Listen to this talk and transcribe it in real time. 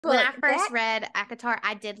When Look, I first read ACOTAR,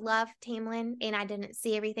 I did love Tamlin, and I didn't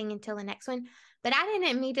see everything until the next one. But I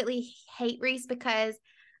didn't immediately hate Reese because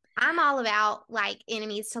I'm all about like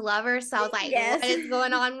enemies to lovers. So I was like, what yes. is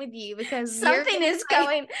going on with you? Because you're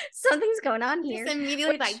Something's going on just here.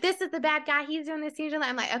 immediately like, this is the bad guy. He's doing this. Usually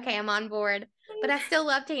I'm like, okay, I'm on board. But I still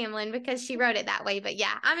love Tamlin because she wrote it that way. But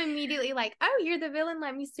yeah, I'm immediately like, oh, you're the villain.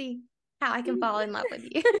 Let me see how I can fall in love with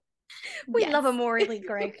you. We Yes, love a morally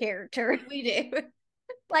gray character. we do.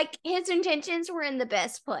 Like his intentions were in the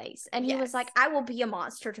best place, and he was Yes. like, "I will be a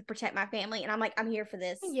monster to protect my family," and I'm like, "I'm here for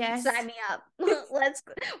this. Yes. Sign me up. Let's."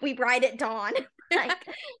 We ride at dawn. Like,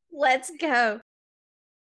 let's go.